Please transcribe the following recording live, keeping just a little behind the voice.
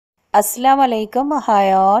അസ്സലാമലൈക്കും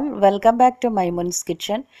hi all welcome back to Maimoon's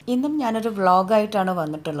kitchen. ഇന്നും ഞാനൊരു വ്ളോഗായിട്ടാണ്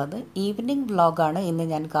വന്നിട്ടുള്ളത്. ഈവനിങ് വ്ളോഗാണ് ഇന്ന്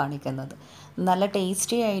ഞാൻ കാണിക്കുന്നത്. നല്ല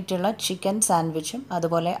ടേസ്റ്റി ആയിട്ടുള്ള ചിക്കൻ സാൻഡ്വിച്ചും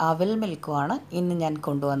അതുപോലെ അവിൽ മിൽക്കുമാണ് ഇന്ന് ഞാൻ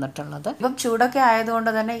കൊണ്ടുവന്നിട്ടുള്ളത്. ഇപ്പം ചൂടൊക്കെ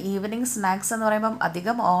ആയതുകൊണ്ട് തന്നെ ഈവനിങ് സ്നാക്സ് എന്ന് പറയുമ്പം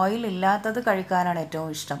അധികം ഓയിൽ ഇല്ലാത്തത് കഴിക്കാനാണ് ഏറ്റവും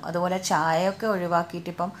ഇഷ്ടം. അതുപോലെ ചായയൊക്കെ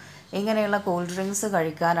ഒഴിവാക്കിയിട്ട് ഇപ്പം ഇങ്ങനെയുള്ള കൂൾ ഡ്രിങ്ക്സ്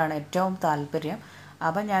കഴിക്കാനാണ് ഏറ്റവും താല്പര്യം.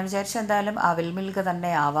 അപ്പം ഞാൻ വിചാരിച്ചു എന്തായാലും അവിൽ മിൽക്ക്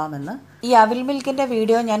തന്നെ ആവാമെന്ന്. ഈ അവിൽ മിൽക്കിൻ്റെ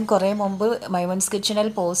വീഡിയോ ഞാൻ കുറേ മുമ്പ് മൈമൂൺസ് കിച്ചണിൽ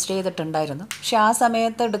പോസ്റ്റ് ചെയ്തിട്ടുണ്ടായിരുന്നു. പക്ഷെ ആ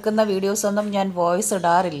സമയത്ത് എടുക്കുന്ന വീഡിയോസൊന്നും ഞാൻ വോയിസ്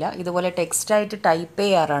ഇടാറില്ല. ഇതുപോലെ ടെക്സ്റ്റായിട്ട് ടൈപ്പ്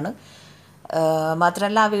ചെയ്യാറാണ്.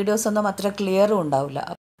 മാത്രമല്ല ആ വീഡിയോസൊന്നും അത്ര ക്ലിയറും ഉണ്ടാവില്ല.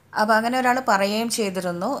 അപ്പോൾ അങ്ങനെ ഒരാൾ പറയുകയും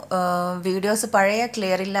ചെയ്തിരുന്നു, വീഡിയോസ് പഴയ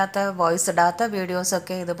ക്ലിയർ ഇല്ലാത്ത വോയിസ് ഇടാത്ത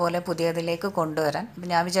വീഡിയോസൊക്കെ ഇതുപോലെ പുതിയതിലേക്ക് കൊണ്ടുവരാൻ.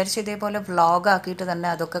 അപ്പം ഞാൻ വിചാരിച്ചു ഇതേപോലെ വ്ളോഗ് ആക്കിയിട്ട് തന്നെ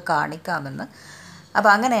അതൊക്കെ കാണിക്കാമെന്ന്. അപ്പോൾ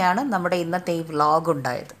അങ്ങനെയാണ് നമ്മുടെ ഇന്നത്തെ ഈ വ്ളോഗ്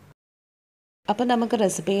ഉണ്ടായത്. അപ്പോൾ നമുക്ക്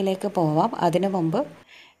റെസിപ്പിയിലേക്ക് പോവാം. അതിനു മുമ്പ്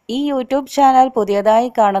ഈ യൂട്യൂബ് ചാനൽ പുതിയതായി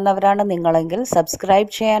കാണുന്നവരാണ് നിങ്ങളെങ്കിൽ സബ്സ്ക്രൈബ്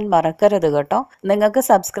ചെയ്യാൻ മറക്കരുത് കേട്ടോ. നിങ്ങൾക്ക്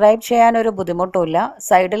സബ്സ്ക്രൈബ് ചെയ്യാൻ ഒരു ബുദ്ധിമുട്ടുമില്ല.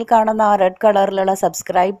 സൈഡിൽ കാണുന്ന ആ റെഡ് കളറിലുള്ള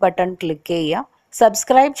സബ്സ്ക്രൈബ് ബട്ടൺ ക്ലിക്ക് ചെയ്യുക.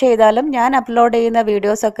 സബ്സ്ക്രൈബ് ചെയ്താലും ഞാൻ അപ്ലോഡ് ചെയ്യുന്ന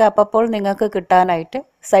വീഡിയോസൊക്കെ അപ്പോൾ നിങ്ങൾക്ക് കിട്ടാനായിട്ട്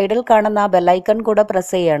സൈഡിൽ കാണുന്ന ആ ബെല്ലൈക്കൺ കൂടെ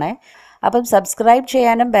പ്രസ് ചെയ്യണേ. അപ്പം സബ്സ്ക്രൈബ്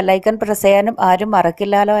ചെയ്യാനും ബെല്ലൈക്കൺ പ്രസ് ചെയ്യാനും ആരും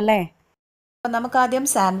മറക്കില്ലല്ലോ അല്ലേ. അപ്പം നമുക്കാദ്യം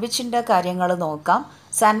സാൻഡ്വിച്ചിൻ്റെ കാര്യങ്ങൾ നോക്കാം.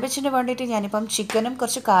 സാൻഡ്വിച്ചിന് വേണ്ടിയിട്ട് ഞാനിപ്പം ചിക്കനും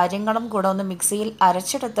കുറച്ച് കാര്യങ്ങളും കൂടെ ഒന്ന് മിക്സിയിൽ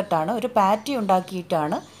അരച്ചെടുത്തിട്ടാണ് ഒരു പാറ്റി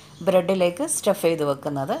ഉണ്ടാക്കിയിട്ടാണ് ബ്രെഡിലേക്ക് സ്റ്റഫ് ചെയ്ത്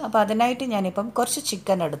വെക്കുന്നത്. അപ്പോൾ അതിനായിട്ട് ഞാനിപ്പം കുറച്ച്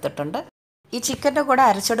ചിക്കൻ എടുത്തിട്ടുണ്ട്. ഈ ചിക്കൻ്റെ കൂടെ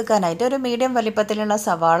അരച്ചെടുക്കാനായിട്ട് ഒരു മീഡിയം വലിപ്പത്തിലുള്ള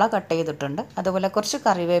സവാള കട്ട് ചെയ്തിട്ടുണ്ട്. അതുപോലെ കുറച്ച്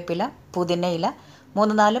കറിവേപ്പില, പുതിനയില,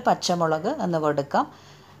 3-4 പച്ചമുളക് എന്നിവ എടുക്കാം.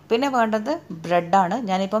 പിന്നെ വേണ്ടത് ബ്രെഡാണ്.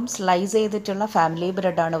 ഞാനിപ്പം സ്ലൈസ് ചെയ്തിട്ടുള്ള ഫാമിലി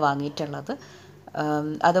ബ്രെഡാണ് വാങ്ങിയിട്ടുള്ളത്.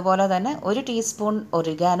 അതുപോലെ തന്നെ 1 ടീസ്പൂൺ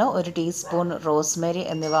ഒറിഗാനോ, 1 ടീസ്പൂൺ റോസ്മേരി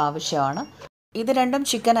എന്നിവ ആവശ്യമാണ്. ഇത് രണ്ടും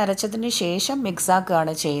ചിക്കൻ അരച്ചതിന് ശേഷം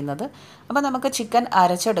മിക്സാക്കുകയാണ് ചെയ്യുന്നത്. അപ്പോൾ നമുക്ക് ചിക്കൻ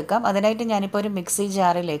അരച്ചെടുക്കാം. അതിനായിട്ട് ഞാനിപ്പോൾ ഒരു മിക്സി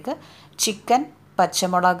ജാറിലേക്ക് ചിക്കൻ,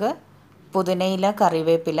 പച്ചമുളക്, പുതിനയില,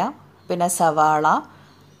 കറിവേപ്പില, പിന്നെ സവാള,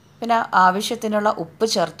 പിന്നെ ആവശ്യത്തിനുള്ള ഉപ്പ്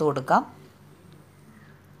ചേർത്ത് കൊടുക്കാം.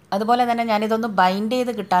 അതുപോലെ തന്നെ ഞാനിതൊന്ന് ബൈൻഡ്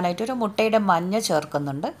ചെയ്ത് കിട്ടാനായിട്ട് ഒരു മുട്ടയുടെ മഞ്ഞ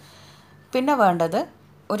ചേർക്കുന്നുണ്ട്. പിന്നെ വേണ്ടത്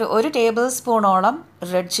ഒരു ടേബിൾ സ്പൂണോളം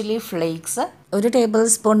red chilli flakes, 1 table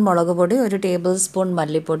spoon മുളക് പൊടി, 1 ടേബിൾ സ്പൂൺ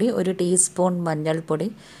മല്ലിപ്പൊടി, 1 ടീസ്പൂൺ മഞ്ഞൾപ്പൊടി,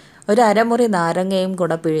 ഒരു അരമുറി നാരങ്ങയും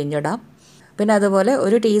കൂടെ പിഴിഞ്ഞിടാം. പിന്നെ അതുപോലെ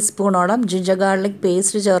 1 ടീസ്പൂണോളം ജിഞ്ചർ ഗാർലിക്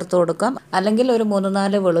പേസ്റ്റ് ചേർത്ത് കൊടുക്കാം. അല്ലെങ്കിൽ ഒരു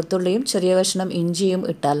 3-4 വെളുത്തുള്ളിയും ചെറിയ കഷ്ണം ഇഞ്ചിയും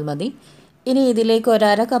ഇട്ടാൽ മതി. ഇനി ഇതിലേക്ക്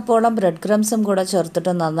 1/2 കപ്പോളം ബ്രെഡ് ക്രംസും കൂടെ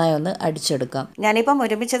ചേർത്തിട്ട് നന്നായി ഒന്ന് അടിച്ചെടുക്കാം. ഞാനിപ്പം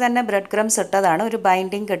ഒരുമിച്ച് തന്നെ ബ്രെഡ് ക്രംസ് ഇട്ടതാണ് ഒരു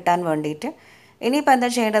ബൈൻഡിങ് കിട്ടാൻ വേണ്ടിയിട്ട്. ഇനിയിപ്പോൾ എന്താ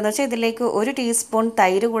ചെയ്യേണ്ടതെന്ന് വെച്ചാൽ ഇതിലേക്ക് 1 ടീസ്പൂൺ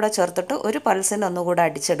തൈര് കൂടെ ചേർത്തിട്ട് ഒരു പൾസിന് ഒന്നുകൂടെ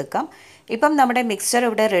അടിച്ചെടുക്കാം. ഇപ്പം നമ്മുടെ മിക്സ്ചർ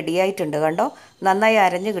ഇവിടെ റെഡി ആയിട്ടുണ്ട്. കണ്ടോ, നന്നായി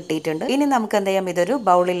അരഞ്ഞ് കിട്ടിയിട്ടുണ്ട്. ഇനി നമുക്ക് എന്ത് ചെയ്യാം, ഇതൊരു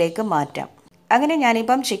ബൗളിലേക്ക് മാറ്റാം. അങ്ങനെ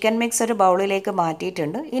ഞാനിപ്പം ചിക്കൻ മിക്സ് ഒരു ബൗളിലേക്ക്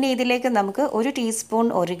മാറ്റിയിട്ടുണ്ട്. ഇനി ഇതിലേക്ക് നമുക്ക് 1 ടീസ്പൂൺ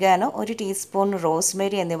ഒറിഗാനോ, 1 ടീസ്പൂൺ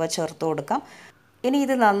റോസ്മേരി എന്നിവ ചേർത്ത് കൊടുക്കാം. ഇനി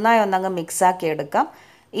ഇത് നന്നായി ഒന്നങ്ങ് മിക്സാക്കി എടുക്കാം.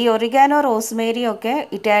 ഈ ഒറിഗാനോ, റോസ്മേരി ഒക്കെ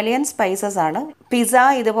ഇറ്റാലിയൻ സ്പൈസസ് ആണ്. പിസ്സ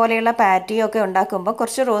ഇതുപോലെയുള്ള പാറ്റിയൊക്കെ ഉണ്ടാക്കുമ്പോൾ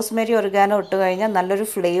കുറച്ച് റോസ്മേരി, ഒറിഗാനോ ഇട്ട് കഴിഞ്ഞാൽ നല്ലൊരു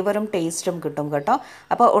ഫ്ലേവറും ടേസ്റ്റും കിട്ടും കേട്ടോ.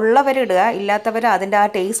 അപ്പോൾ ഉള്ളവരിടുക, ഇല്ലാത്തവർ അതിൻ്റെ ആ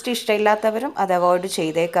ടേസ്റ്റ് ഇഷ്ടമില്ലാത്തവരും അത് അവോയ്ഡ്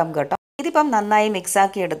ചെയ്തേക്കാം കേട്ടോ. ഇതിപ്പം നന്നായി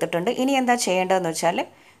മിക്സാക്കി എടുത്തിട്ടുണ്ട്. ഇനി എന്താ ചെയ്യേണ്ടതെന്ന് വെച്ചാൽ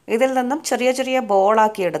ഇതിൽ നിന്നും ചെറിയ ചെറിയ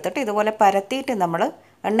ബോളാക്കി എടുത്തിട്ട് ഇതുപോലെ പരത്തിയിട്ട് നമ്മൾ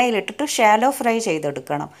എണ്ണയിലിട്ടിട്ട് ഷാലോ ഫ്രൈ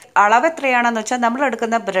ചെയ്തെടുക്കണം. അളവ് എത്രയാണെന്ന് വെച്ചാൽ നമ്മൾ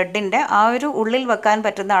എടുക്കുന്ന ബ്രെഡിൻ്റെ ആ ഒരു ഉള്ളിൽ വെക്കാൻ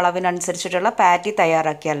പറ്റുന്ന അളവിനനുസരിച്ചിട്ടുള്ള പാറ്റി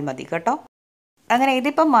തയ്യാറാക്കിയാൽ മതി കേട്ടോ. അങ്ങനെ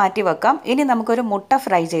ഇതിപ്പം മാറ്റി വെക്കാം. ഇനി നമുക്കൊരു മുട്ട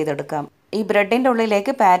ഫ്രൈ ചെയ്തെടുക്കാം. ഈ ബ്രെഡിൻ്റെ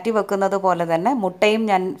ഉള്ളിലേക്ക് പാറ്റി വെക്കുന്നത് പോലെ തന്നെ മുട്ടയും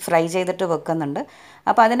ഞാൻ ഫ്രൈ ചെയ്തിട്ട് വെക്കുന്നുണ്ട്.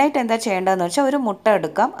 അപ്പോൾ അതിനായിട്ട് എന്താ ചെയ്യേണ്ടതെന്ന് വെച്ചാൽ ഒരു മുട്ട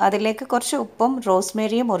എടുക്കാം. അതിലേക്ക് കുറച്ച് ഉപ്പും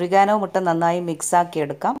റോസ്മേരിയും ഒറിഗാനോവും ഇട്ട് നന്നായി മിക്സാക്കി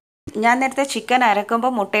എടുക്കാം. ഞാൻ നേരത്തെ ചിക്കൻ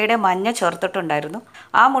അരക്കുമ്പോൾ മുട്ടയുടെ മഞ്ഞ ചേർത്തിട്ടുണ്ടായിരുന്നു.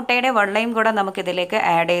 ആ മുട്ടയുടെ വെള്ളയും കൂടെ നമുക്കിതിലേക്ക്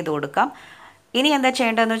ആഡ് ചെയ്ത് കൊടുക്കാം. ഇനി എന്താ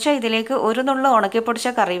ചെയ്യേണ്ടതെന്ന് വെച്ചാൽ ഇതിലേക്ക് ഒരു നുള്ളു ഉണക്കിപ്പൊടിച്ച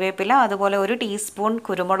കറിവേപ്പില, അതുപോലെ 1 ടീസ്പൂൺ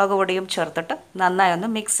കുരുമുളക് പൊടിയും ചേർത്തിട്ട് നന്നായി ഒന്ന്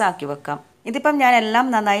മിക്സാക്കി വെക്കാം. ഇതിപ്പം ഞാൻ എല്ലാം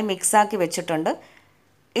നന്നായി മിക്സാക്കി വെച്ചിട്ടുണ്ട്.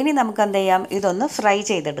 ഇനി നമുക്ക് എന്ത് ചെയ്യാം, ഇതൊന്ന് ഫ്രൈ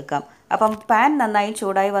ചെയ്തെടുക്കാം. അപ്പം പാൻ നന്നായി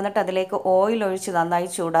ചൂടായി വന്നിട്ട് അതിലേക്ക് ഓയിൽ ഒഴിച്ച് നന്നായി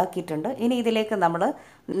ചൂടാക്കിയിട്ടുണ്ട്. ഇനി ഇതിലേക്ക് നമ്മൾ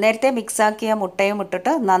നേരത്തെ മിക്സാക്കിയ മുട്ടയും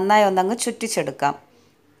ഇട്ടിട്ട് നന്നായി ഒന്നങ്ങ് ചുറ്റിച്ചെടുക്കാം.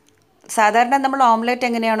 സാധാരണ നമ്മൾ ഓംലെറ്റ്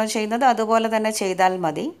എങ്ങനെയാണോ ചെയ്യുന്നത് അതുപോലെ തന്നെ ചെയ്താൽ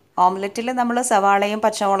മതി. ഓംലെറ്റിൽ നമ്മൾ സവാളയും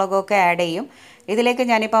പച്ചമുളകും ഒക്കെ ആഡ് ചെയ്യും. ഇതിലേക്ക്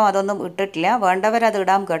ഞാനിപ്പം അതൊന്നും ഇട്ടിട്ടില്ല, വേണ്ടവരത്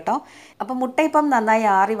ഇടാം കേട്ടോ. അപ്പം മുട്ട ഇപ്പം നന്നായി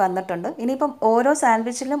ആറി വന്നിട്ടുണ്ട്. ഇനിയിപ്പം ഓരോ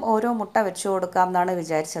സാൻഡ്വിച്ചിലും ഓരോ മുട്ട വെച്ച് കൊടുക്കാം എന്നാണ്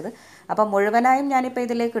വിചാരിച്ചത്. അപ്പം മുഴുവനായും ഞാനിപ്പോൾ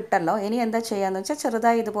ഇതിലേക്ക് ഇട്ടല്ലോ. ഇനി എന്താ ചെയ്യാന്ന് വെച്ചാൽ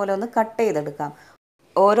ചെറുതായി ഇതുപോലെ ഒന്ന് കട്ട് ചെയ്തെടുക്കാം.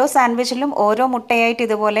 ഓരോ സാൻഡ്വിച്ചിലും ഓരോ മുട്ടയായിട്ട്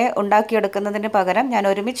ഇതുപോലെ ഉണ്ടാക്കിയെടുക്കുന്നതിന് പകരം ഞാൻ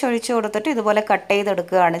ഒരുമിച്ച് ഒഴിച്ചു കൊടുത്തിട്ട് ഇതുപോലെ കട്ട്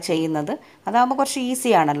ചെയ്തെടുക്കുകയാണ് ചെയ്യുന്നത്. അതാകുമ്പോൾ കുറച്ച്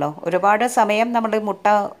ഈസി ആണല്ലോ. ഒരുപാട് സമയം നമ്മൾ മുട്ട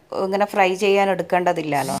ഇങ്ങനെ ഫ്രൈ ചെയ്യാൻ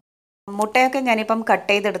എടുക്കേണ്ടതില്ലല്ലോ. മുട്ടയൊക്കെ ഞാനിപ്പം കട്ട്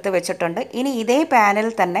ചെയ്തെടുത്ത് വെച്ചിട്ടുണ്ട്. ഇനി ഇതേ പാനിൽ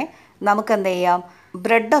തന്നെ നമുക്ക് എന്ത് ചെയ്യാം,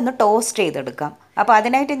 ബ്രെഡ് ഒന്ന് ടോസ്റ്റ് ചെയ്തെടുക്കാം. അപ്പോൾ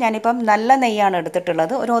അതിനായിട്ട് ഞാനിപ്പം നല്ല നെയ്യാണ്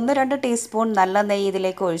എടുത്തിട്ടുള്ളത്. ഒരു 1-2 ടീസ്പൂൺ നല്ല നെയ്യ്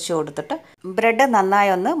ഇതിലേക്ക് ഒഴിച്ചു കൊടുത്തിട്ട് ബ്രെഡ് നന്നായി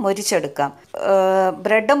ഒന്ന് മൊരിച്ചെടുക്കാം.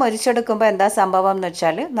 ബ്രെഡ് മൊരിച്ചെടുക്കുമ്പോൾ എന്താ സംഭവം എന്ന്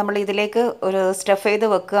വെച്ചാൽ, നമ്മൾ ഇതിലേക്ക് ഒരു സ്റ്റഫ് ചെയ്ത്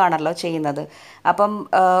വെക്കുകയാണല്ലോ ചെയ്യുന്നത്. അപ്പം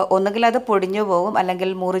ഒന്നുകിൽ അത് പൊടിഞ്ഞു പോകും,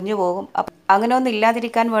 അല്ലെങ്കിൽ മുറിഞ്ഞു പോകും. അങ്ങനെ ഒന്നും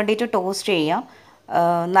ഇല്ലാതിരിക്കാൻ വേണ്ടിയിട്ട് ടോസ്റ്റ് ചെയ്യാം.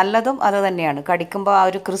 നല്ലതും അത് തന്നെയാണ്. കടിക്കുമ്പോൾ ആ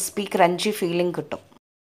ഒരു ക്രിസ്പി ക്രഞ്ചി ഫീലിംഗ് കിട്ടും.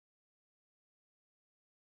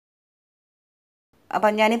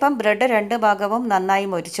 അപ്പം ഞാനിപ്പം ബ്രെഡ് 2 ഭാഗവും നന്നായി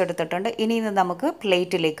മൊരിച്ചെടുത്തിട്ടുണ്ട്. ഇനി ഇത് നമുക്ക്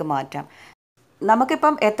പ്ലേറ്റിലേക്ക് മാറ്റാം.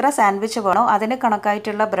 നമുക്കിപ്പം എത്ര സാൻഡ്വിച്ച് വേണോ അതിന്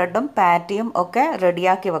കണക്കായിട്ടുള്ള ബ്രെഡും പാറ്റിയും ഒക്കെ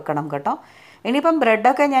റെഡിയാക്കി വെക്കണം കേട്ടോ. ഇനിയിപ്പം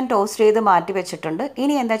ബ്രെഡൊക്കെ ഞാൻ ടോസ്റ്റ് ചെയ്ത് മാറ്റി വെച്ചിട്ടുണ്ട്.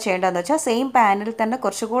 ഇനി എന്താ ചെയ്യേണ്ടതെന്ന് വെച്ചാൽ, സെയിം പാനിൽ തന്നെ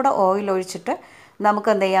കുറച്ചുകൂടെ ഓയിൽ ഒഴിച്ചിട്ട്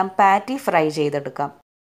നമുക്ക് എന്ത് ചെയ്യാം, പാറ്റി ഫ്രൈ ചെയ്തെടുക്കാം.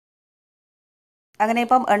 അങ്ങനെ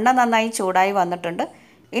ഇപ്പം എണ്ണ നന്നായി ചൂടായി വന്നിട്ടുണ്ട്.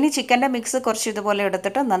 ഇനി ചിക്കൻ്റെ മിക്സ് കുറച്ച് ഇതുപോലെ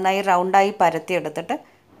എടുത്തിട്ട് നന്നായി റൗണ്ടായി പരത്തി എടുത്തിട്ട്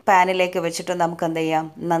പാനിലേക്ക് വെച്ചിട്ട് നമുക്ക് എന്ത് ചെയ്യാം,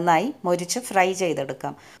 നന്നായി മൊരിച്ച് ഫ്രൈ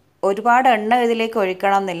ചെയ്തെടുക്കാം. ഒരുപാട് എണ്ണ ഇതിലേക്ക്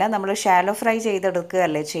ഒഴിക്കണം എന്നില്ല, നമ്മൾ ഷാലോ ഫ്രൈ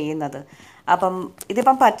ചെയ്തെടുക്കുകയല്ലേ ചെയ്യുന്നത്. അപ്പം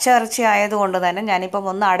ഇതിപ്പം പച്ച ഇറച്ചി ആയതുകൊണ്ട് തന്നെ ഞാനിപ്പം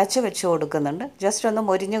ഒന്ന് അടച്ച് വെച്ച് കൊടുക്കുന്നുണ്ട്. ജസ്റ്റ് ഒന്ന്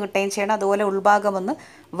മൊരിഞ്ഞ് കിട്ടുകയും ചെയ്യണം, അതുപോലെ ഉൾഭാഗം ഒന്ന്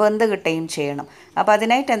വെന്ത് കിട്ടുകയും ചെയ്യണം. അപ്പോൾ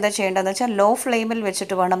അതിനായിട്ട് എന്താ ചെയ്യേണ്ടതെന്ന് വെച്ചാൽ, ലോ ഫ്ലെയിമിൽ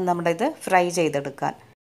വെച്ചിട്ട് വേണം നമ്മളിത് ഫ്രൈ ചെയ്തെടുക്കാൻ.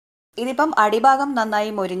 ഇതിപ്പം അടിഭാഗം നന്നായി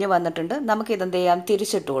മൊരിഞ്ഞ് വന്നിട്ടുണ്ട്. നമുക്കിതെന്ത് ചെയ്യാം,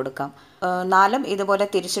 തിരിച്ചിട്ട് കൊടുക്കാം. 4 ഇതുപോലെ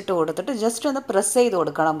തിരിച്ചിട്ട് കൊടുത്തിട്ട് ജസ്റ്റ് ഒന്ന് പ്രസ് ചെയ്ത്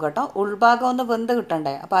കൊടുക്കണം കേട്ടോ, ഉൾഭാഗം ഒന്ന് വെന്ത്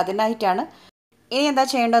കിട്ടണ്ടേ. അപ്പോൾ അതിനായിട്ടാണ്. ഇനി എന്താ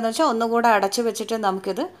ചെയ്യേണ്ടതെന്ന് വെച്ചാൽ, ഒന്നുകൂടെ അടച്ച് വെച്ചിട്ട്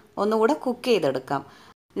നമുക്കിത് ഒന്നുകൂടെ കുക്ക് ചെയ്തെടുക്കാം.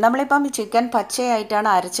 നമ്മളിപ്പം ചിക്കൻ പച്ചയായിട്ടാണ്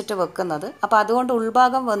അരച്ചിട്ട് വെക്കുന്നത്. അപ്പോൾ അതുകൊണ്ട്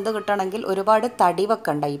ഉൾഭാഗം വെന്ത് കിട്ടണമെങ്കിൽ ഒരുപാട് തടി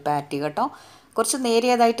വെക്കണ്ട ഈ പാറ്റി കേട്ടോ. കുറച്ച്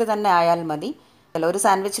നേരിയതായിട്ട് തന്നെ ആയാൽ മതി. ഒരു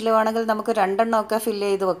സാൻഡ്വിച്ചിൽ വേണമെങ്കിൽ നമുക്ക് 2 എണ്ണമൊക്കെ ഫില്ല്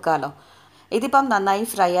ചെയ്ത് വെക്കാമല്ലോ. ഇതിപ്പം നന്നായി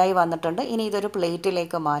ഫ്രൈ ആയി വന്നിട്ടുണ്ട്. ഇനി ഇതൊരു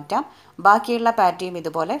പ്ലേറ്റിലേക്ക് മാറ്റാം. ബാക്കിയുള്ള പാറ്റിയും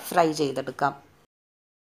ഇതുപോലെ ഫ്രൈ ചെയ്തെടുക്കാം.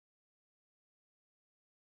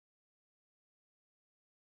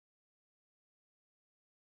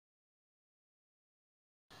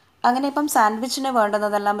 അങ്ങനെ ഇപ്പം സാൻഡ്വിച്ചിന്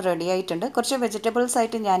വേണ്ടുന്നതെല്ലാം റെഡി ആയിട്ടുണ്ട്. കുറച്ച് വെജിറ്റബിൾസ്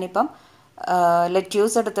ആയിട്ട് ഞാനിപ്പം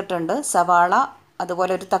ലെറ്റ്യൂസ് എടുത്തിട്ടുണ്ട്, സവാള,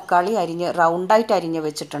 അതുപോലെ ഒരു തക്കാളി റൗണ്ടായിട്ട് അരിഞ്ഞ്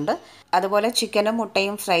വെച്ചിട്ടുണ്ട്. അതുപോലെ ചിക്കനും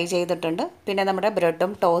മുട്ടയും ഫ്രൈ ചെയ്തിട്ടുണ്ട്. പിന്നെ നമ്മുടെ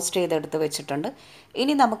ബ്രെഡും ടോസ്റ്റ് ചെയ്തെടുത്ത് വെച്ചിട്ടുണ്ട്.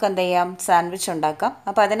 ഇനി നമുക്ക് എന്ത് ചെയ്യാം, സാൻഡ്വിച്ച് ഉണ്ടാക്കാം.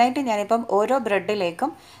 അപ്പോൾ അതിനായിട്ട് ഞാനിപ്പം ഓരോ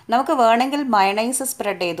ബ്രെഡിലേക്കും നമുക്ക് വേണമെങ്കിൽ മയണൈസ്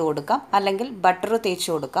സ്പ്രെഡ് ചെയ്ത് കൊടുക്കാം, അല്ലെങ്കിൽ ബട്ടർ തേച്ച്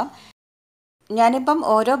കൊടുക്കാം. ഞാനിപ്പം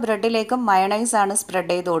ഓരോ ബ്രെഡിലേക്കും മയണൈസാണ്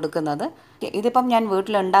സ്പ്രെഡ് ചെയ്ത് കൊടുക്കുന്നത്. ഇതിപ്പം ഞാൻ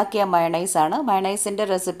വീട്ടിലുണ്ടാക്കിയ മയണൈസാണ്. മയണൈസിൻ്റെ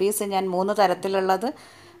റെസിപ്പീസ് ഞാൻ 3 തരത്തിലുള്ളത്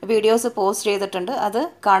വീഡിയോസ് പോസ്റ്റ് ചെയ്തിട്ടുണ്ട്. അത്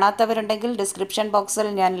കാണാത്തവരുണ്ടെങ്കിൽ ഡിസ്ക്രിപ്ഷൻ ബോക്സിൽ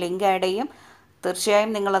ഞാൻ ലിങ്ക് ആഡ് ചെയ്യും.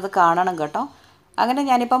 തീർച്ചയായും നിങ്ങളത് കാണണം കേട്ടോ. അങ്ങനെ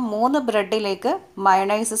ഞാനിപ്പം 3 ബ്രെഡിലേക്ക്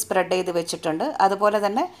മയണൈസ് സ്പ്രെഡ് ചെയ്ത് വെച്ചിട്ടുണ്ട്. അതുപോലെ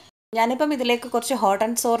തന്നെ ഞാനിപ്പം ഇതിലേക്ക് കുറച്ച് ഹോട്ട്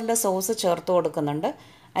ആൻഡ് സോറിൻ്റെ സോസ് ചേർത്ത് കൊടുക്കുന്നുണ്ട്.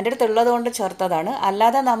 എൻ്റെ അടുത്തുള്ളത് കൊണ്ട് ചേർത്തതാണ്.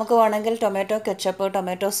 അല്ലാതെ നമുക്ക് വേണമെങ്കിൽ ടൊമാറ്റോ കെച്ചപ്പ്,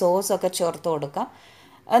 ടൊമാറ്റോ സോസ് ഒക്കെ ചേർത്ത് കൊടുക്കാം.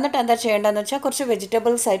 എന്നിട്ട് എന്താ ചെയ്യേണ്ടതെന്ന് വെച്ചാൽ, കുറച്ച്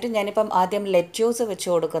വെജിറ്റബിൾസ് ആയിട്ട് ഞാനിപ്പം ആദ്യം ലെറ്റ്യൂസ് വെച്ച്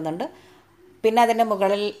കൊടുക്കുന്നുണ്ട്. പിന്നെ അതിൻ്റെ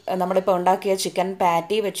മുകളിൽ നമ്മളിപ്പോൾ ഉണ്ടാക്കിയ ചിക്കൻ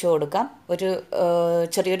പാറ്റി വെച്ച് കൊടുക്കാം. ഒരു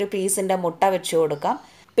ചെറിയൊരു പീസിൻ്റെ മുട്ട വെച്ച് കൊടുക്കാം.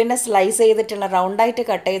 പിന്നെ സ്ലൈസ് ചെയ്തിട്ടുള്ള റൗണ്ടായിട്ട്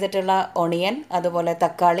കട്ട് ചെയ്തിട്ടുള്ള ഒണിയൻ, അതുപോലെ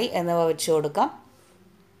തക്കാളി എന്നിവ വെച്ച് കൊടുക്കാം.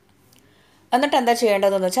 എന്നിട്ട് എന്താ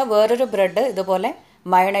ചെയ്യേണ്ടതെന്ന് വെച്ചാൽ, വേറൊരു ബ്രെഡ് ഇതുപോലെ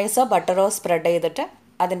മയണൈസോ ബട്ടറോ സ്പ്രെഡ് ചെയ്തിട്ട്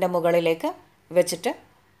അതിൻ്റെ മുകളിലേക്ക് വെച്ചിട്ട്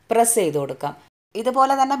പ്രസ് ചെയ്ത് കൊടുക്കാം.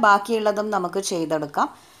 ഇതുപോലെ തന്നെ ബാക്കിയുള്ളതും നമുക്ക് ചെയ്തെടുക്കാം.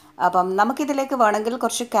 അപ്പം നമുക്കിതിലേക്ക് വേണമെങ്കിൽ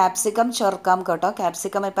കുറച്ച് ക്യാപ്സിക്കം ചേർക്കാം കേട്ടോ.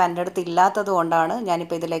 ക്യാപ്സിക്കം ഇപ്പം എൻ്റെ അടുത്ത് ഇല്ലാത്തത് കൊണ്ടാണ്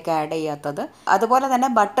ഞാനിപ്പോൾ ഇതിലേക്ക് ആഡ് ചെയ്യാത്തത്. അതുപോലെ തന്നെ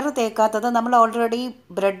ബട്ടർ തേക്കാത്തത്, നമ്മൾ ഓൾറെഡി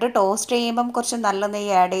ബ്രെഡ് ടോസ്റ്റ് ചെയ്യുമ്പം കുറച്ച് നല്ല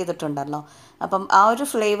നെയ്യ് ആഡ് ചെയ്തിട്ടുണ്ടല്ലോ. അപ്പം ആ ഒരു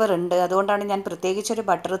ഫ്ലേവർ ഉണ്ട്, അതുകൊണ്ടാണ് ഞാൻ പ്രത്യേകിച്ചൊരു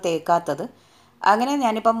ബട്ടർ തേക്കാത്തത്. അങ്ങനെ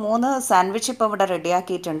ഞാനിപ്പം 3 സാൻഡ്വിച്ച് ഇപ്പോൾ ഇവിടെ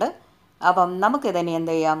റെഡിയാക്കിയിട്ടുണ്ട്. അപ്പം നമുക്കിതിനെ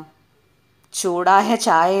എന്ത് ചെയ്യാം, ചൂടായ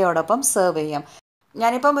ചായയോടൊപ്പം സെർവ് ചെയ്യാം.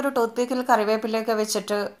 ഞാനിപ്പം ഒരു ടൂത്ത് പിക്കിൽ കറിവേപ്പിലൊക്കെ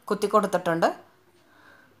വെച്ചിട്ട് കുത്തി കൊടുത്തിട്ടുണ്ട്.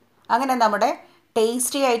 അങ്ങനെ നമ്മുടെ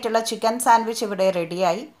ടേസ്റ്റി ആയിട്ടുള്ള ചിക്കൻ സാൻഡ്വിച്ച് ഇവിടെ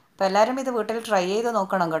റെഡിയായി. അപ്പോൾ എല്ലാവരും ഇത് വീട്ടിൽ ട്രൈ ചെയ്ത്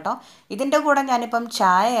നോക്കണം കേട്ടോ. ഇതിൻ്റെ കൂടെ ഞാനിപ്പം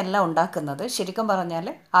ചായയല്ല ഉണ്ടാക്കുന്നത്. ശരിക്കും പറഞ്ഞാൽ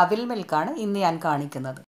അവിൽ മിൽക്കാണ് ഇന്ന് ഞാൻ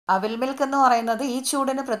കാണിക്കുന്നത്. അവിൽ മിൽക്ക് എന്ന് പറയുന്നത് ഈ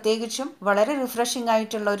ചൂടിന് പ്രത്യേകിച്ചും വളരെ റിഫ്രഷിംഗ്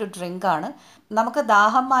ആയിട്ടുള്ള ഒരു ഡ്രിങ്കാണ്. നമുക്ക്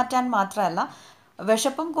ദാഹം മാറ്റാൻ മാത്രമല്ല,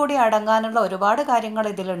 വിശപ്പും കൂടി അടങ്ങാനുള്ള ഒരുപാട് കാര്യങ്ങൾ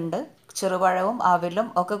ഇതിലുണ്ട്. ചെറുപഴവും അവിലും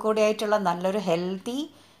ഒക്കെ കൂടിയായിട്ടുള്ള നല്ലൊരു ഹെൽത്തി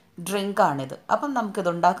ഡ്രിങ്കാണിത്. അപ്പം നമുക്കിത്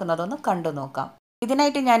ഉണ്ടാക്കുന്നതൊന്ന് കണ്ടു നോക്കാം.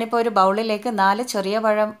 ഇതിനായിട്ട് ഞാനിപ്പോൾ ഒരു ബൗളിലേക്ക് 4 ചെറിയ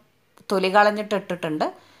പഴം തൊലി കളഞ്ഞിട്ട് ഇട്ടിട്ടുണ്ട്.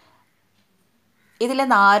 ഇതിൽ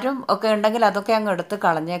നാരും ഒക്കെ ഉണ്ടെങ്കിൽ അതൊക്കെ അങ്ങ് എടുത്ത്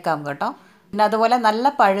കളഞ്ഞേക്കാം കേട്ടോ. പിന്നെ അതുപോലെ നല്ല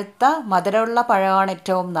പഴുത്ത മധുരമുള്ള പഴമാണ്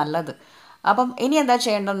ഏറ്റവും നല്ലത്. അപ്പം ഇനി എന്താ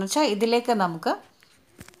ചെയ്യേണ്ടതെന്ന് വെച്ചാൽ, ഇതിലേക്ക് നമുക്ക്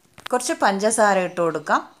കുറച്ച് പഞ്ചസാര ഇട്ട്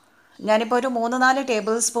കൊടുക്കാം. ഞാനിപ്പോൾ ഒരു 3-4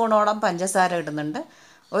 ടേബിൾ സ്പൂണോളം പഞ്ചസാര ഇടുന്നുണ്ട്.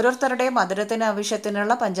 ഓരോരുത്തരുടെയും മധുരത്തിന്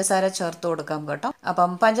ആവശ്യത്തിനുള്ള പഞ്ചസാര ചേർത്ത് കൊടുക്കാം കേട്ടോ.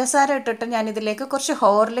 അപ്പം പഞ്ചസാര ഇട്ടിട്ട് ഞാനിതിലേക്ക് കുറച്ച്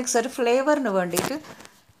ഹോർലിക്സ് ഒരു ഫ്ലേവറിന് വേണ്ടിയിട്ട്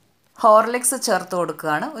ഹോർലിക്സ് ചേർത്ത്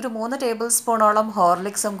കൊടുക്കുകയാണ്. ഒരു 3 ടേബിൾ സ്പൂണോളം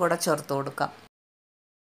ഹോർലിക്സും കൂടെ ചേർത്ത് കൊടുക്കാം.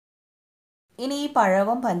 ഇനി ഈ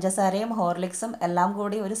പഴവും പഞ്ചസാരയും ഹോർലിക്സും എല്ലാം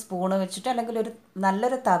കൂടി ഒരു സ്പൂണ് വെച്ചിട്ട് അല്ലെങ്കിൽ ഒരു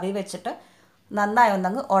നല്ലൊരു തവി വെച്ചിട്ട് നന്നായി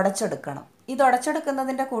ഒന്നങ്ങ് ഉടച്ചെടുക്കണം. ഇത്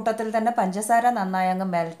ഉടച്ചെടുക്കുന്നതിൻ്റെ കൂട്ടത്തിൽ തന്നെ പഞ്ചസാര നന്നായി അങ്ങ്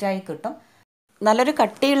മെൽറ്റായി കിട്ടും. നല്ലൊരു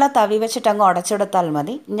കട്ടിയുള്ള തവി വെച്ചിട്ട് അങ്ങ് ഉടച്ചെടുത്താൽ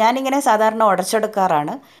മതി. ഞാനിങ്ങനെ സാധാരണ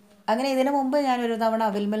ഉടച്ചെടുക്കാറാണ്. അങ്ങനെ ഇതിനു മുമ്പ് ഞാനൊരു തവണ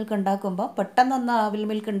അവിൽ മിൽക്ക് ഉണ്ടാക്കുമ്പോൾ പെട്ടെന്നൊന്ന് അവിൽ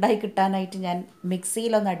മിൽക്ക് ഉണ്ടായി കിട്ടാനായിട്ട് ഞാൻ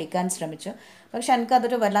മിക്സിയിലൊന്ന് അടിക്കാൻ ശ്രമിച്ചു. പക്ഷെ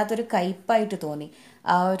എനിക്കതൊരു വല്ലാത്തൊരു കയ്പ്പായിട്ട് തോന്നി.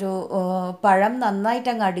 ആ ഒരു പഴം നന്നായിട്ട്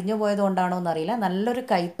അങ്ങ് അടിഞ്ഞു പോയതുകൊണ്ടാണോ എന്നറിയില്ല, നല്ലൊരു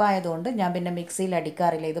കയ്പ്പായതുകൊണ്ട് ഞാൻ പിന്നെ മിക്സിയിൽ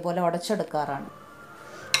അടിക്കാറില്ല, ഇതുപോലെ ഉടച്ചെടുക്കാറാണ്.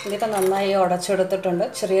 ഇതിപ്പോൾ നന്നായി ഉടച്ചെടുത്തിട്ടുണ്ട്.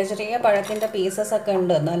 ചെറിയ ചെറിയ പഴത്തിൻ്റെ പീസസ് ഒക്കെ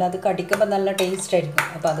ഉണ്ട്, എന്നാലും അത് കടിക്കുമ്പോൾ നല്ല ടേസ്റ്റ് ആയിരിക്കും.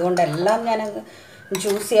 അപ്പോൾ അതുകൊണ്ട് എല്ലാം ഞാനങ്ങ്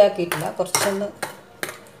ജ്യൂസി ആക്കിയിട്ടില്ല, കുറച്ചൊന്ന്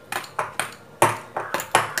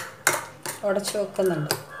ഉടച്ച്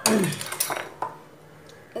വെക്കുന്നുണ്ട്.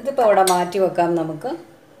 ഇതിപ്പോൾ ഇവിടെ മാറ്റി വെക്കാം നമുക്ക്.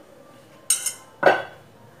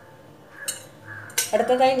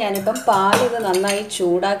 അടുത്തതായി ഞാനിപ്പം പാലിത് നന്നായി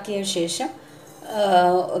ചൂടാക്കിയ ശേഷം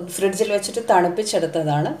ഫ്രിഡ്ജിൽ വെച്ചിട്ട്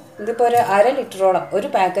തണുപ്പിച്ചെടുത്തതാണ്. ഇതിപ്പോൾ ഒരു 1/2 ലിറ്ററോളം, ഒരു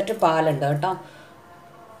പാക്കറ്റ് പാലുണ്ട് കേട്ടോ.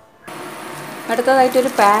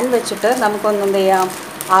 അടുത്തതായിട്ടൊരു പാൻ വെച്ചിട്ട് നമുക്കൊന്ന് എന്ത് ചെയ്യാം,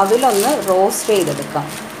 അവിലൊന്ന് റോസ്റ്റ് ചെയ്തെടുക്കാം.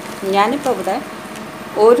 ഞാനിപ്പോൾ ഇവിടെ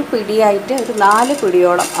ഒരു പിടിയായിട്ട് ഒരു 4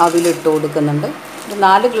 പിടിയോളം അവിലിട്ട് കൊടുക്കുന്നുണ്ട്. ഒരു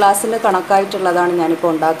 4 ഗ്ലാസ്സിന് കണക്കായിട്ടുള്ളതാണ് ഞാനിപ്പോൾ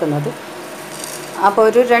ഉണ്ടാക്കുന്നത്. അപ്പോൾ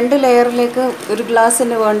ഒരു 2 ലെയറിലേക്ക് ഒരു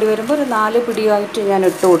ഗ്ലാസ്സിന് വേണ്ടി വരുമ്പോൾ ഒരു 4 പിടിയായിട്ട് ഞാൻ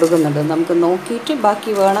ഇട്ട് കൊടുക്കുന്നുണ്ട്. നമുക്ക് നോക്കിയിട്ട്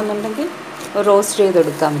ബാക്കി വേണമെന്നുണ്ടെങ്കിൽ റോസ്റ്റ്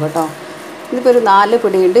ചെയ്തെടുക്കാം കേട്ടോ. ഇതിപ്പോൾ ഒരു 4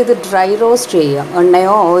 പിടിയുണ്ട്. ഇത് ഡ്രൈ റോസ്റ്റ് ചെയ്യാം,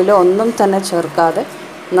 എണ്ണയോ ഓയിലോ ഒന്നും തന്നെ ചേർക്കാതെ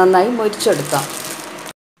നന്നായി മൊരിച്ചെടുക്കാം.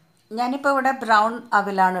 ഞാനിപ്പോൾ ഇവിടെ ബ്രൗൺ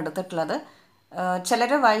അവിലാണ് എടുത്തിട്ടുള്ളത്.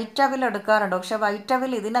 ചിലർ വൈറ്റ് അവിൽ എടുക്കാറുണ്ട്, പക്ഷേ വൈറ്റ്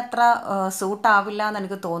അവിൽ ഇതിനത്ര സൂട്ടാവില്ല എന്ന്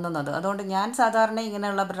എനിക്ക് തോന്നുന്നത്. അതുകൊണ്ട് ഞാൻ സാധാരണ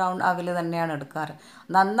ഇങ്ങനെയുള്ള ബ്രൗൺ അവിൽ തന്നെയാണ് എടുക്കാറ്.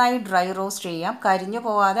 നന്നായി ഡ്രൈ റോസ്റ്റ് ചെയ്യാം, കരിഞ്ഞു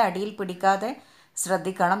പോവാതെ അടിയിൽ പിടിക്കാതെ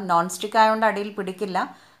ശ്രദ്ധിക്കണം. നോൺ സ്റ്റിക്ക് ആയതുകൊണ്ട് അടിയിൽ പിടിക്കില്ല.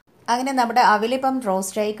 അങ്ങനെ നമ്മുടെ അവിലിപ്പം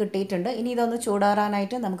റോസ്റ്റായി കിട്ടിയിട്ടുണ്ട്. ഇനി ഇതൊന്ന്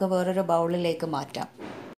ചൂടാറാനായിട്ട് നമുക്ക് വേറൊരു ബൗളിലേക്ക് മാറ്റാം.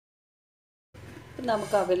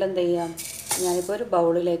 നമുക്ക് അവിലെന്ത് ചെയ്യാം, ഞാനിപ്പോൾ ഒരു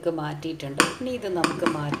ബൗളിലേക്ക് മാറ്റിയിട്ടുണ്ട്. ഇനി ഇത് നമുക്ക്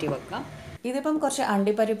മാറ്റി വെക്കാം. ഇതിപ്പം കുറച്ച്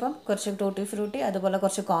അണ്ടിപ്പരിപ്പും കുറച്ച് ടൂട്ടി ഫ്രൂട്ടി അതുപോലെ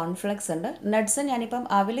കുറച്ച് കോൺഫ്ലെക്സ് ഉണ്ട്. നട്ട്സ് ഞാനിപ്പം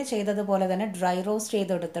അവിൽ ചെയ്തതുപോലെ തന്നെ ഡ്രൈ റോസ്റ്റ്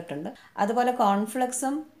ചെയ്തെടുത്തിട്ടുണ്ട്. അതുപോലെ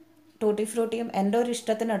കോൺഫ്ലെക്സും ടൂട്ടി ഫ്രൂട്ടിയും എൻ്റെ ഒരു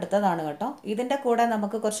ഇഷ്ടത്തിന് എടുത്തതാണ് കേട്ടോ. ഇതിൻ്റെ കൂടെ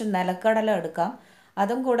നമുക്ക് കുറച്ച് നിലക്കടല എടുക്കാം,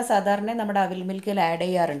 അതും കൂടെ സാധാരണ നമ്മുടെ അവിൽ മിൽക്കിൽ ആഡ്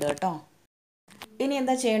ചെയ്യാറുണ്ട് കേട്ടോ. ഇനി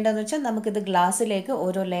എന്താ ചെയ്യേണ്ടതെന്ന് വെച്ചാൽ നമുക്കിത് ഗ്ലാസ്സിലേക്ക്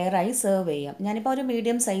ഓരോ ലെയറായി സെർവ് ചെയ്യാം. ഞാനിപ്പോൾ ഒരു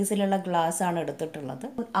മീഡിയം സൈസിലുള്ള ഗ്ലാസ്സാണ് എടുത്തിട്ടുള്ളത്.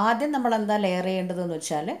 ആദ്യം നമ്മൾ എന്താ ലെയർ ചെയ്യേണ്ടതെന്ന്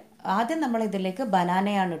വെച്ചാൽ, ആദ്യം നമ്മൾ ഇതിലേക്ക്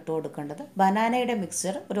ബനാനയാണ് ഇട്ട് കൊടുക്കേണ്ടത്. ബനാനയുടെ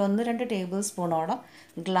മിക്സ്ചർ ഒരു 1-2 ടേബിൾ സ്പൂണോളം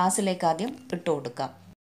ഗ്ലാസ്സിലേക്ക് ആദ്യം ഇട്ട് കൊടുക്കാം.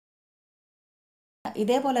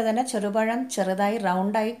 ഇതേപോലെ തന്നെ ചെറുപഴം ചെറുതായി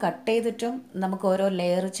റൗണ്ടായി കട്ട് ചെയ്തിട്ടും നമുക്ക് ഓരോ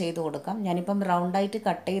ലെയർ ചെയ്ത് കൊടുക്കാം. ഞാനിപ്പം റൗണ്ടായിട്ട്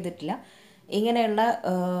കട്ട് ചെയ്തിട്ടില്ല, ഇങ്ങനെയുള്ള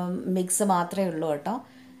മിക്സ് മാത്രമേ ഉള്ളൂ കേട്ടോ.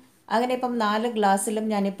 അങ്ങനെ ഇപ്പം 4 ഗ്ലാസ്സിലും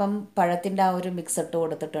ഞാനിപ്പം പഴത്തിൻ്റെ ആ ഒരു മിക്സ് ഇട്ട്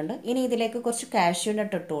കൊടുത്തിട്ടുണ്ട്. ഇനി ഇതിലേക്ക് കുറച്ച് കാഷ്യൂ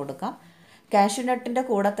നട്ട് ഇട്ട് കൊടുക്കാം. കാഷ്യൂ നട്ടിൻ്റെ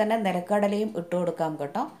കൂടെ തന്നെ നിലക്കടലയും ഇട്ട് കൊടുക്കാം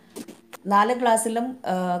കേട്ടോ. 4 ഗ്ലാസ്സിലും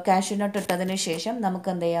കാഷ്യൂ നട്ട് ഇട്ടതിന് ശേഷം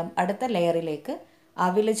നമുക്ക് എന്ത് ചെയ്യാം, അടുത്ത ലെയറിലേക്ക്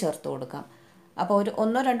അവിൽ ചേർത്ത് കൊടുക്കാം. അപ്പോൾ ഒരു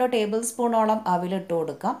 1-2 ടേബിൾ സ്പൂണോളം അവിൽ ഇട്ട്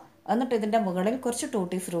കൊടുക്കാം. എന്നിട്ട് ഇതിൻ്റെ മുകളിൽ കുറച്ച്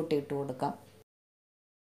ടൂട്ടി ഫ്രൂട്ടി ഇട്ട് കൊടുക്കാം.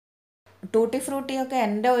 ടൂട്ടി ഫ്രൂട്ടിയൊക്കെ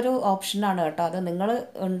എൻ്റെ ഒരു ഓപ്ഷനാണ് കേട്ടോ, അത് നിങ്ങൾ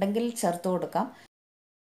ഉണ്ടെങ്കിൽ ചേർത്ത് കൊടുക്കാം.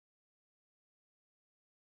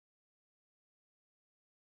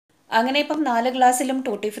 അങ്ങനെ ഇപ്പം 4 ഗ്ലാസ്സിലും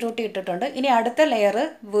ടൂട്ടി ഫ്രൂട്ടി ഇട്ടിട്ടുണ്ട്. ഇനി അടുത്ത ലെയർ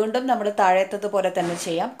വീണ്ടും നമ്മൾ താഴത്തതുപോലെ തന്നെ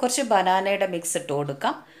ചെയ്യാം. കുറച്ച് ബനാനയുടെ മിക്സ് ഇട്ട്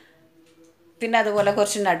കൊടുക്കാം, പിന്നെ അതുപോലെ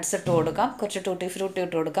കുറച്ച് നട്ട്സ് ഇട്ട് കൊടുക്കാം, കുറച്ച് ടൂട്ടി ഫ്രൂട്ടി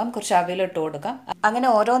ഇട്ട് കൊടുക്കാം, കുറച്ച് അവിൽ ഇട്ട് കൊടുക്കാം. അങ്ങനെ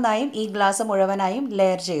ഓരോന്നായും ഈ ഗ്ലാസ് മുഴുവനായും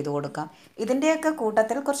ലെയർ ചെയ്ത് കൊടുക്കാം. ഇതിൻ്റെയൊക്കെ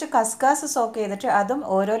കൂട്ടത്തിൽ കുറച്ച് കസ്കാസ് സോക്ക് ചെയ്തിട്ട് അതും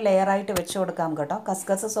ഓരോ ലെയറായിട്ട് വെച്ച് കൊടുക്കാം കേട്ടോ.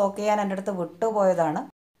 കസ്കാസ് സോക്ക് ചെയ്യാൻ എൻ്റെ അടുത്ത് വിട്ടുപോയതാണ്.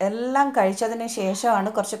 എല്ലാം കഴിച്ചതിന് ശേഷമാണ്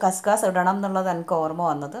കുറച്ച് കസ്കാസ് ഇടണം എന്നുള്ളത് എനിക്ക് ഓർമ്മ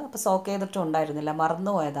വന്നത്. അപ്പോൾ സോക്ക് ചെയ്തിട്ടും ഉണ്ടായിരുന്നില്ല,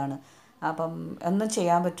 മറന്നുപോയതാണ്. അപ്പം ഒന്നും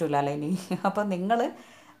ചെയ്യാൻ പറ്റില്ല അല്ലേ ഇനി. അപ്പം നിങ്ങൾ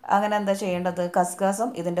അങ്ങനെ എന്താ ചെയ്യേണ്ടത്, കസ്കാസും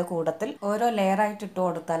ഇതിൻ്റെ കൂട്ടത്തിൽ ഓരോ ലെയറായിട്ട് ഇട്ട്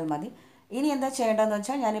കൊടുത്താൽ മതി. ഇനി എന്താ ചെയ്യേണ്ടതെന്ന്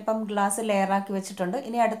വെച്ചാൽ, ഞാനിപ്പം ഗ്ലാസ് ലെയറാക്കി വെച്ചിട്ടുണ്ട്.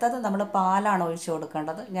 ഇനി അടുത്തത് നമ്മൾ പാലാണ് ഒഴിച്ച്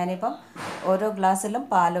കൊടുക്കേണ്ടത്. ഞാനിപ്പം ഓരോ ഗ്ലാസ്സിലും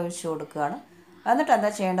പാൽ ഒഴിച്ച് കൊടുക്കുകയാണ്. എന്നിട്ട്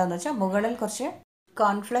എന്താ ചെയ്യേണ്ടതെന്ന് വെച്ചാൽ, മുകളിൽ കുറച്ച്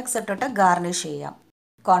കോൺഫ്ലെക്സ് ഇട്ടിട്ട് ഗാർണിഷ് ചെയ്യാം.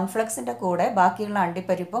 കോൺഫ്ലെക്സിൻ്റെ കൂടെ ബാക്കിയുള്ള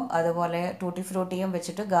അണ്ടിപ്പരിപ്പും അതുപോലെ ടൂട്ടി ഫ്രൂട്ടിയും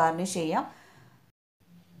വെച്ചിട്ട് ഗാർണിഷ് ചെയ്യാം.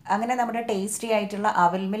 അങ്ങനെ നമ്മുടെ ടേസ്റ്റി ആയിട്ടുള്ള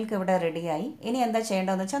അവിൽ മിൽക്ക് ഇവിടെ റെഡിയായി. ഇനി എന്താ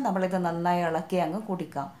ചെയ്യേണ്ടതെന്ന് വെച്ചാൽ, നമ്മളിത് നന്നായി ഇളക്കി അങ്ങ്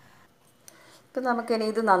കുടിക്കാം. ഇപ്പം നമുക്കിനി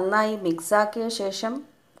ഇത് നന്നായി മിക്സാക്കിയ ശേഷം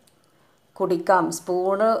കുടിക്കാം.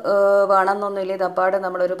 സ്പൂണ് വേണമെന്നൊന്നുമില്ല. ഇതപ്പാട്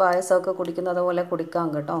നമ്മളൊരു പായസമൊക്കെ കുടിക്കുന്നത് പോലെ കുടിക്കാം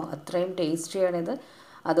കേട്ടോ. അത്രയും ടേസ്റ്റിയാണിത്.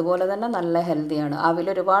 അതുപോലെ തന്നെ നല്ല ഹെൽത്തിയാണ്. അവിൽ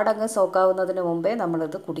ഒരുപാടങ്ങ് സോക്കാവുന്നതിന് മുമ്പേ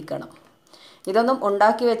നമ്മളിത് കുടിക്കണം. ഇതൊന്നും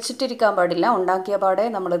ഉണ്ടാക്കി വെച്ചിട്ടിരിക്കാൻ പാടില്ല. ഉണ്ടാക്കിയ പാടെ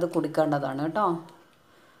നമ്മളിത് കുടിക്കേണ്ടതാണ് കേട്ടോ.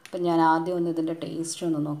 അപ്പം ഞാൻ ആദ്യം ഒന്ന് ഇതിൻ്റെ ടേസ്റ്റ്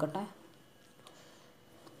ഒന്ന് നോക്കട്ടെ.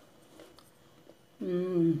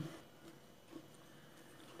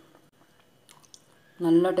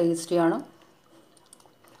 നല്ല ടേസ്റ്റിയാണ്.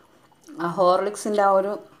 ആ ഹോർലിക്സിൻ്റെ ആ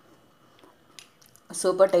ഒരു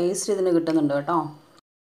സൂപ്പർ ടേസ്റ്റ് ഇതിന് കിട്ടുന്നുണ്ട് കേട്ടോ.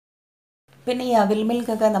 പിന്നെ ഈ അവിൽ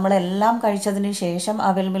മിൽക്കൊക്കെ നമ്മളെല്ലാം കഴിച്ചതിന് ശേഷം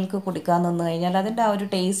അവിൽ മിൽക്ക് കുടിക്കാൻ നിന്ന് കഴിഞ്ഞാൽ അതിൻ്റെ ആ ഒരു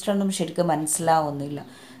ടേസ്റ്റൊന്നും ശരിക്കും മനസ്സിലാവുന്നില്ല.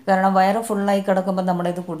 കാരണം വയറ് ഫുള്ളായി കിടക്കുമ്പോൾ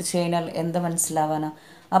നമ്മളിത് കുടിച്ചു കഴിഞ്ഞാൽ എന്ത് മനസ്സിലാവാനാ.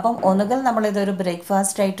 അപ്പം ഒന്നുകിൽ നമ്മളിതൊരു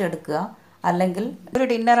ബ്രേക്ക്ഫാസ്റ്റ് ആയിട്ട് എടുക്കുക, അല്ലെങ്കിൽ ഒരു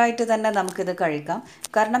ഡിന്നറായിട്ട് തന്നെ നമുക്കിത് കഴിക്കാം.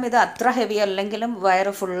 കാരണം ഇത് അത്ര ഹെവി അല്ലെങ്കിലും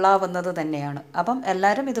വയറ് ഫുള്ളാവുന്നത് തന്നെയാണ്. അപ്പം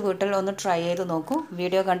എല്ലാവരും ഇത് വീട്ടിൽ ഒന്ന് ട്രൈ ചെയ്ത് നോക്കൂ.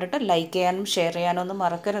 വീഡിയോ കണ്ടിട്ട് ലൈക്ക് ചെയ്യാനും ഷെയർ ചെയ്യാനും ഒന്നും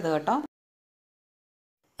മറക്കരുത് കേട്ടോ.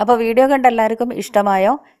 അപ്പോൾ വീഡിയോ കണ്ട എല്ലാവർക്കും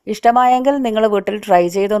ഇഷ്ടമായോ? ഇഷ്ടമായെങ്കിൽ നിങ്ങൾ വീട്ടിൽ ട്രൈ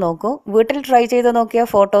ചെയ്ത് നോക്കൂ. വീട്ടിൽ ട്രൈ ചെയ്ത് നോക്കിയ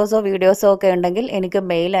ഫോട്ടോസോ വീഡിയോസോ ഒക്കെ ഉണ്ടെങ്കിൽ എനിക്ക്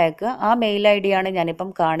മെയിൽ അയക്കുക. ആ മെയിൽ ID യാണ് ഞാനിപ്പം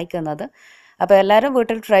കാണിക്കുന്നത്. അപ്പോൾ എല്ലാവരും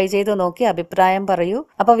വീട്ടിൽ ട്രൈ ചെയ്ത് നോക്കി അഭിപ്രായം പറയൂ.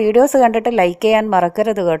 അപ്പോൾ വീഡിയോസ് കണ്ടിട്ട് ലൈക്ക് ചെയ്യാൻ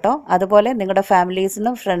മറക്കരുത് കേട്ടോ. അതുപോലെ നിങ്ങളുടെ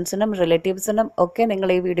ഫാമിലീസിനും ഫ്രണ്ട്സിനും റിലേറ്റീവ്സിനും ഒക്കെ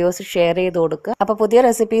നിങ്ങൾ ഈ വീഡിയോസ് ഷെയർ ചെയ്ത് കൊടുക്കുക. അപ്പോൾ പുതിയ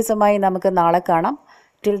റെസിപ്പീസുമായി നമുക്ക് നാളെ കാണാം.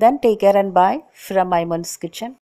 Till then take care and bye from Maimoon's kitchen.